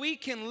how we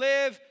can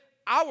live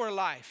our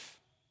life.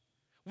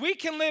 We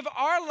can live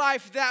our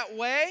life that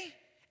way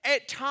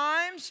at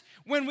times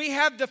when we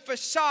have the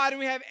facade and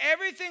we have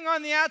everything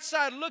on the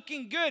outside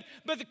looking good.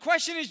 But the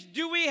question is,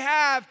 do we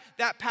have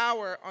that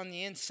power on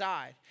the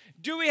inside?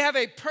 Do we have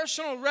a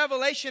personal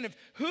revelation of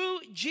who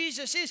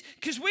Jesus is?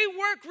 Because we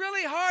work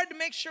really hard to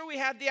make sure we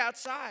have the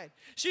outside.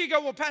 So you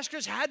go, well, Pastor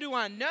Chris, how do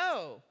I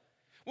know?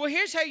 Well,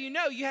 here's how you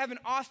know. You have an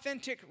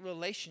authentic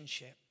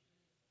relationship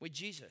with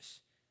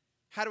Jesus.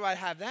 How do I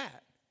have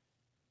that?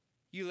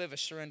 You live a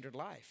surrendered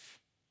life.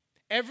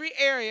 Every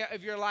area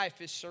of your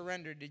life is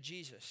surrendered to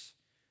Jesus.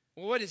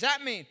 Well, what does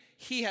that mean?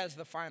 He has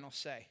the final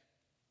say.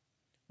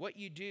 What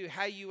you do,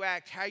 how you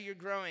act, how you're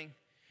growing.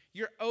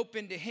 You're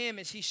open to him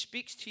as he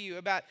speaks to you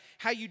about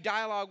how you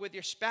dialogue with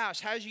your spouse,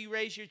 how you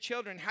raise your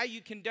children, how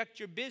you conduct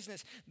your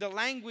business, the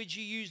language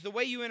you use, the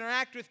way you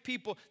interact with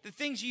people, the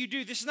things you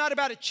do. This is not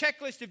about a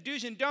checklist of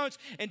do's and don'ts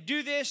and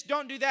do this,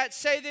 don't do that,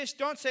 say this,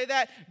 don't say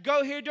that,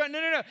 go here, don't.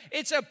 No.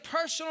 It's a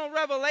personal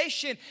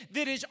revelation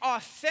that is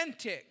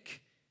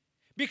authentic.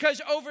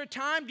 Because over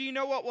time, do you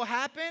know what will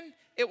happen?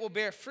 It will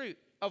bear fruit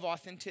of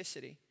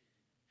authenticity.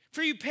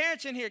 For you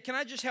parents in here, can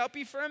I just help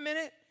you for a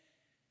minute?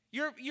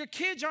 Your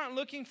kids aren't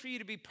looking for you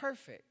to be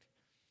perfect.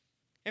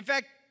 In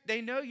fact,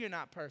 they know you're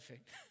not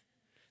perfect.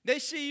 They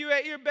see you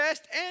at your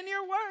best and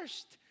your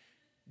worst.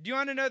 Do you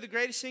want to know the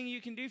greatest thing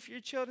you can do for your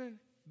children?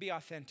 Be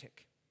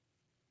authentic.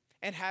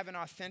 And have an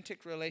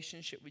authentic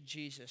relationship with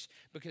Jesus,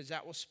 because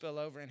that will spill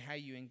over in how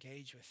you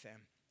engage with them.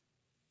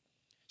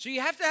 So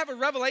you have to have a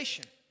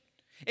revelation.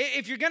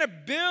 If you're going to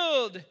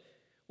build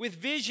with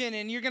vision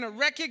and you're going to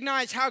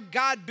recognize how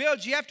God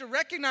builds, you have to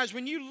recognize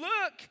when you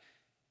look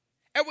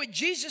at what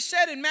Jesus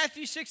said in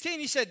Matthew 16,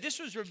 he said, this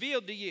was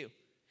revealed to you.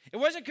 It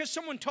wasn't because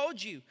someone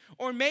told you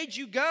or made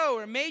you go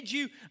or made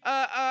you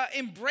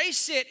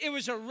embrace it. It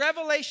was a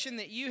revelation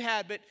that you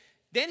had. But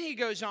then he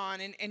goes on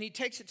and he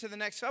takes it to the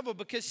next level,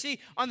 because, see,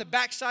 on the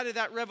backside of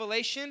that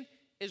revelation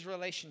is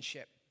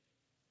relationship.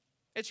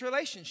 It's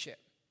relationship.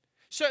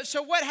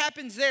 So what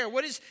happens there?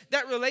 What does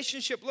that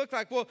relationship look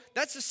like? Well,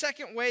 that's the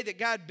second way that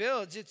God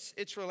builds.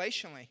 It's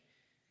relationally.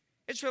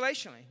 It's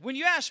relationally. When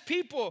you ask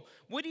people,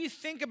 what do you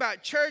think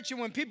about church? And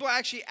when people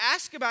actually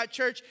ask about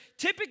church,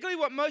 typically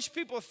what most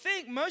people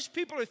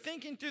are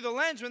thinking through the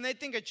lens when they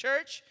think of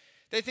church,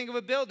 they think of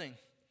a building.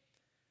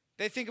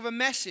 They think of a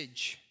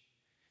message.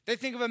 They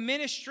think of a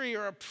ministry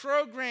or a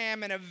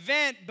program, an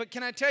event. But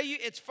can I tell you,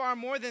 it's far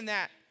more than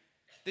that.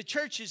 The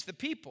church is the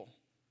people.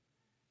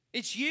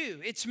 It's you.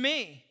 It's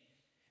me.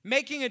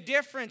 Making a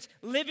difference,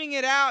 living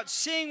it out,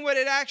 seeing what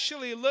it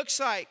actually looks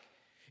like.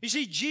 You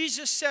see,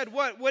 Jesus said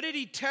what? What did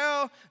he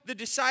tell the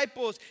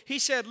disciples? He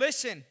said,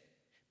 listen,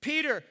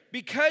 Peter,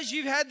 because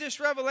you've had this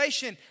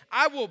revelation,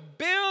 I will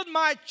build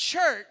my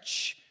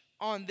church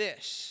on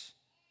this.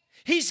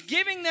 He's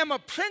giving them a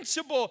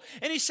principle,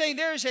 and he's saying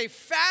there is a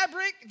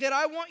fabric that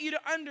I want you to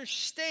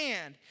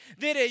understand,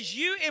 that as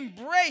you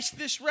embrace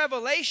this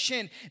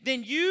revelation,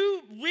 then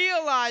you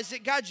realize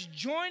that God's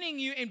joining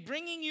you and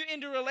bringing you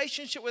into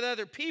relationship with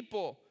other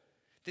people,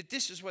 that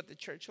this is what the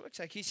church looks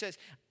like. He says,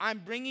 I'm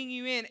bringing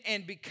you in,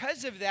 and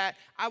because of that,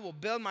 I will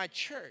build my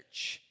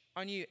church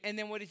on you. And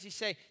then what does he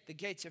say? The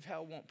gates of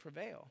hell won't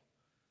prevail.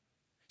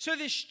 So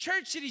this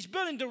church that he's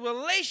building, the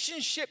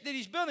relationship that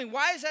he's building,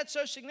 why is that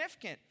so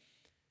significant?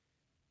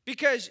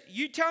 Because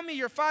you tell me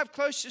your 5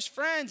 closest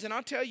friends, and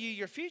I'll tell you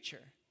your future.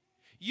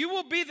 You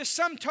will be the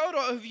sum total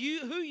of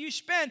who you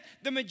spend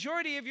the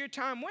majority of your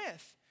time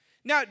with.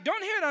 Now,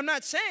 don't hear what I'm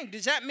not saying.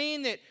 Does that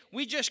mean that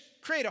we just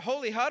create a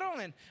holy huddle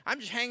and I'm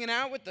just hanging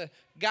out with the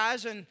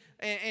guys and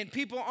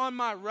people on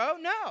my row?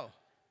 No.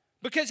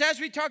 Because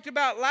as we talked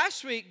about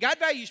last week, God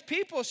values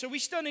people, so we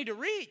still need to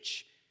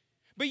reach.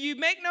 But you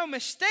make no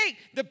mistake,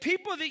 the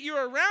people that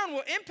you're around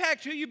will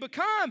impact who you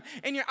become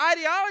and your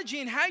ideology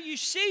and how you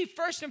see,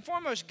 first and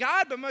foremost,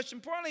 God, but most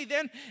importantly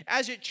then,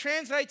 as it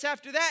translates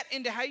after that,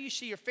 into how you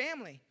see your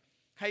family,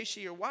 how you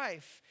see your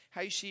wife,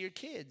 how you see your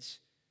kids.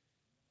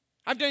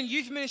 I've done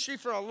youth ministry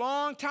for a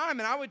long time,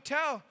 and I would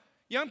tell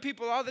young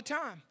people all the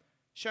time,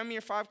 show me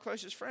your 5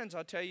 closest friends,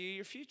 I'll tell you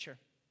your future.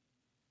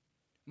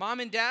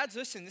 Mom and dads,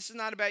 listen, this is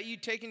not about you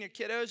taking your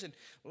kiddos and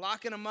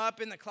locking them up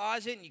in the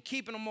closet and you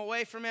keeping them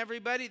away from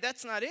everybody.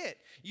 That's not it.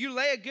 You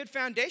lay a good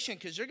foundation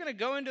because they're going to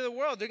go into the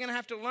world. They're going to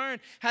have to learn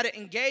how to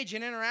engage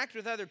and interact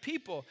with other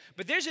people.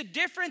 But there's a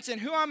difference in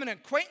who I'm an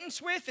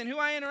acquaintance with and who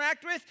I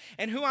interact with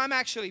and who I'm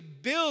actually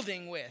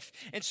building with.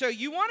 And so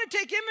you want to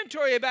take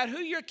inventory about who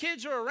your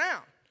kids are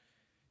around,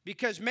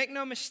 because make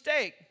no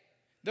mistake,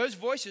 those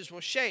voices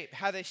will shape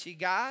how they see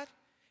God,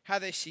 how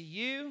they see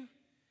you,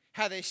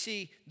 how they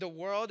see the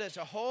world as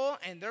a whole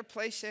and their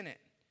place in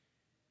it.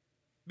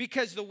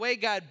 Because the way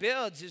God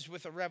builds is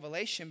with a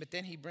revelation, but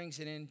then he brings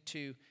it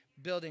into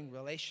building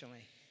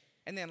relationally.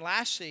 And then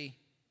lastly,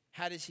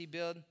 how does he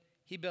build?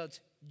 He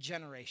builds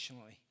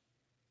generationally.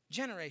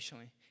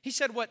 Generationally. He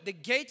said what? The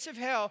gates of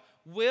hell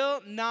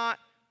will not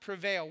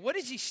prevail. What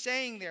is he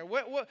saying there?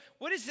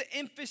 What is the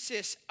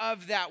emphasis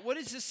of that? What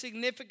is the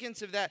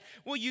significance of that?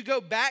 Well, you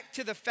go back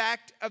to the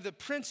fact of the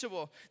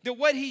principle that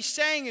what he's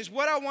saying is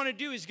what I want to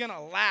do is going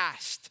to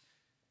last.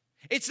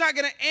 It's not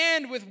going to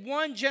end with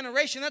one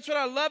generation. That's what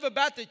I love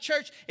about the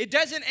church. It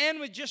doesn't end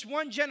with just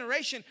one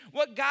generation.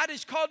 What God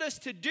has called us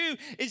to do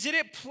is that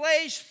it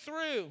plays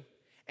through,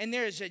 and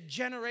there is a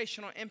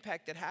generational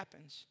impact that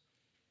happens.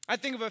 I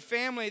think of a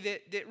family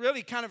that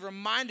really kind of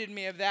reminded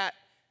me of that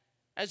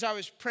as I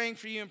was praying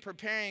for you and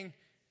preparing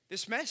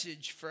this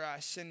message for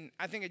us. And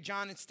I think of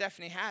John and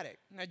Stephanie Haddock.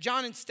 Now,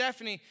 John and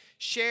Stephanie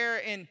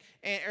share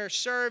or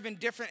serve in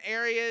different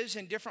areas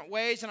in different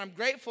ways, and I'm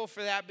grateful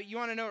for that. But you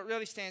want to know what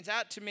really stands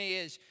out to me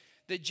is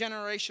the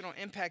generational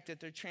impact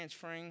that they're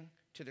transferring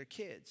to their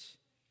kids.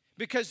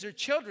 Because their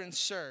children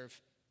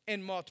serve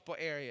in multiple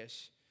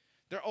areas.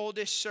 Their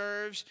oldest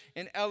serves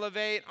in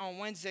Elevate on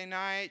Wednesday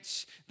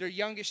nights. Their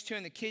youngest two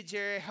in the kids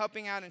area,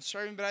 helping out and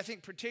serving. But I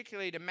think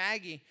particularly to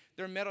Maggie,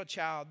 their middle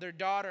child, their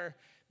daughter,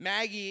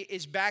 Maggie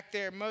is back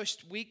there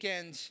most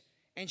weekends,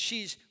 and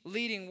she's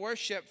leading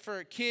worship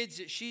for kids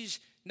that she's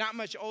not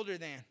much older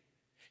than.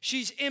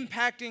 She's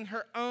impacting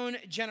her own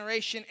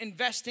generation,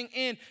 investing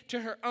into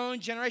her own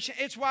generation.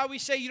 It's why we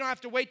say you don't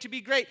have to wait to be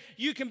great.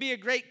 You can be a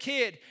great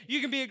kid. You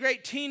can be a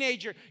great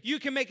teenager. You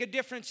can make a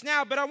difference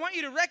now. But I want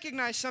you to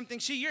recognize something.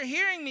 See, you're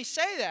hearing me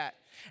say that.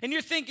 And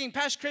you're thinking,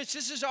 Pastor Chris,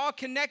 this is all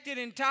connected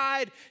and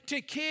tied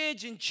to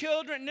kids and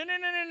children.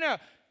 No.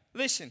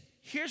 Listen,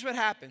 here's what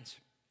happens.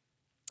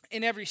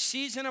 In every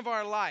season of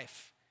our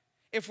life,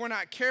 if we're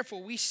not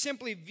careful, we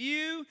simply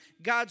view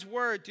God's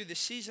word through the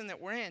season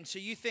that we're in. So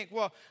you think,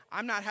 well,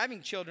 I'm not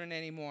having children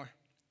anymore,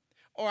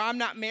 or I'm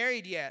not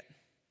married yet,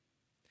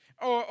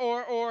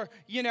 or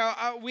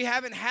we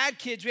haven't had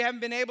kids. We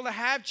haven't been able to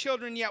have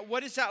children yet.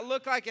 What does that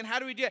look like, and how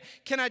do we do it?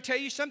 Can I tell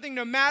you something?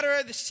 No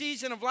matter the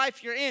season of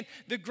life you're in,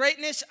 the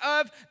greatness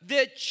of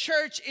the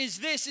church is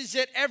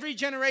that every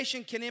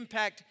generation can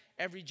impact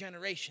every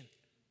generation.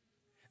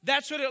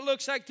 That's what it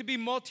looks like to be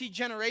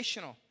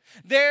multi-generational.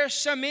 There's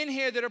some in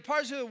here that are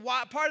part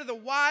of the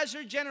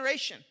wiser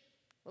generation.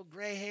 A little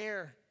gray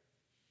hair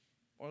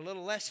or a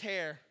little less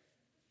hair.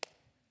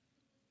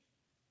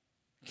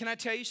 Can I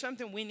tell you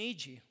something? We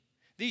need you.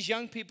 These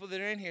young people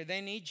that are in here, they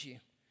need you.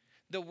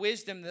 The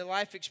wisdom, the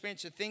life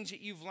experience, the things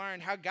that you've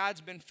learned, how God's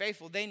been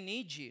faithful, they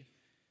need you.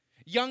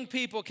 Young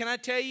people, can I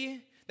tell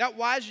you? That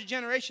wiser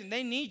generation,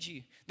 they need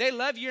you. They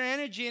love your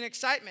energy and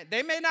excitement.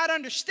 They may not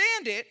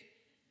understand it,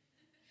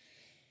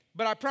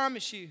 but I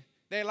promise you,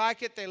 they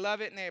like it, they love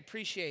it, and they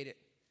appreciate it.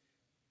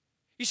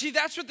 You see,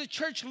 that's what the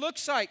church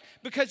looks like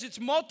because it's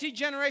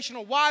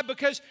multi-generational. Why?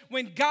 Because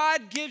when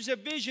God gives a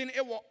vision,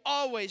 it will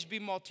always be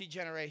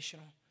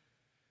multi-generational.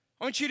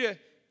 I want you to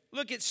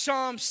look at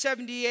Psalm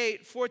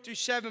 78,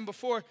 4-7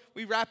 before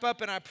we wrap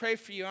up, and I pray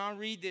for you. I'll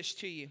read this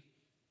to you.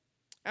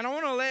 And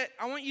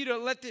I want you to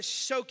let this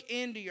soak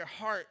into your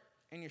heart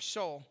and your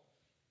soul.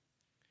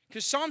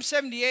 Because Psalm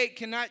 78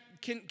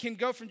 can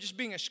go from just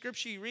being a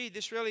scripture you read.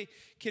 This really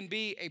can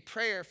be a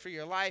prayer for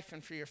your life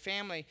and for your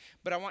family.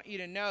 But I want you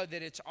to know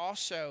that it's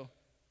also,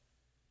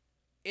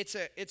 it's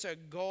a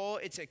goal,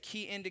 it's a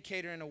key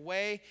indicator in a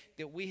way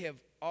that we have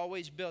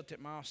always built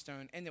at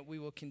Milestone and that we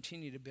will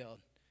continue to build.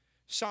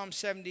 Psalm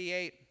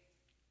 78,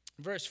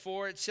 verse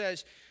 4, it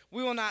says,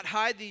 "We will not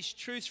hide these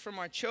truths from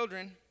our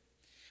children.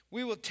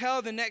 We will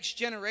tell the next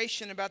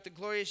generation about the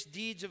glorious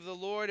deeds of the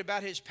Lord,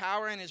 about his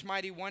power and his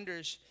mighty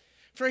wonders.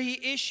 For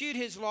he issued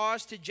his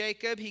laws to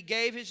Jacob, he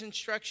gave his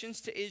instructions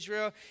to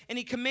Israel, and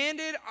he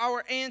commanded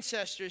our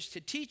ancestors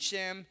to teach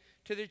them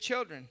to their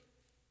children,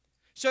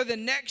 so the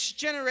next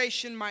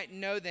generation might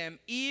know them,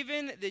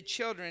 even the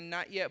children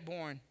not yet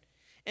born.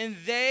 And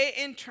they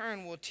in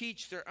turn will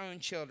teach their own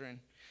children.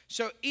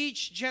 So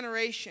each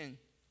generation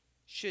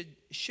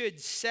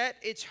should set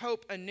its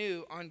hope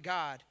anew on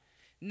God,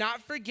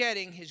 not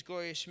forgetting his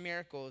glorious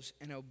miracles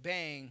and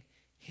obeying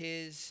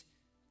his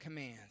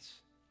commands."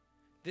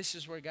 This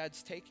is where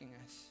God's taking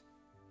us.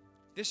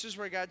 This is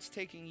where God's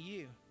taking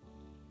you.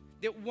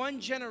 That one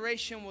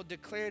generation will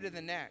declare to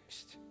the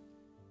next.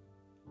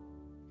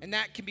 And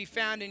that can be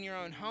found in your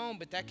own home,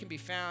 but that can be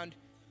found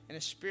in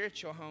a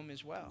spiritual home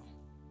as well.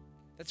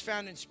 That's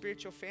found in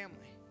spiritual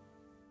family.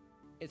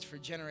 It's for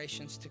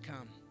generations to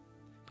come.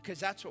 Because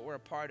that's what we're a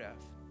part of.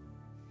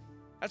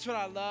 That's what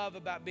I love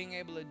about being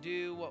able to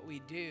do what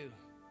we do.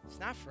 It's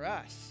not for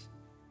us.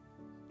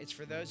 It's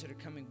for those that are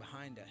coming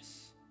behind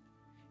us.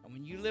 And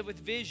when you live with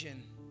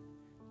vision,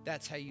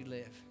 that's how you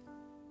live.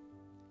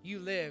 You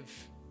live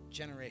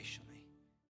generationally.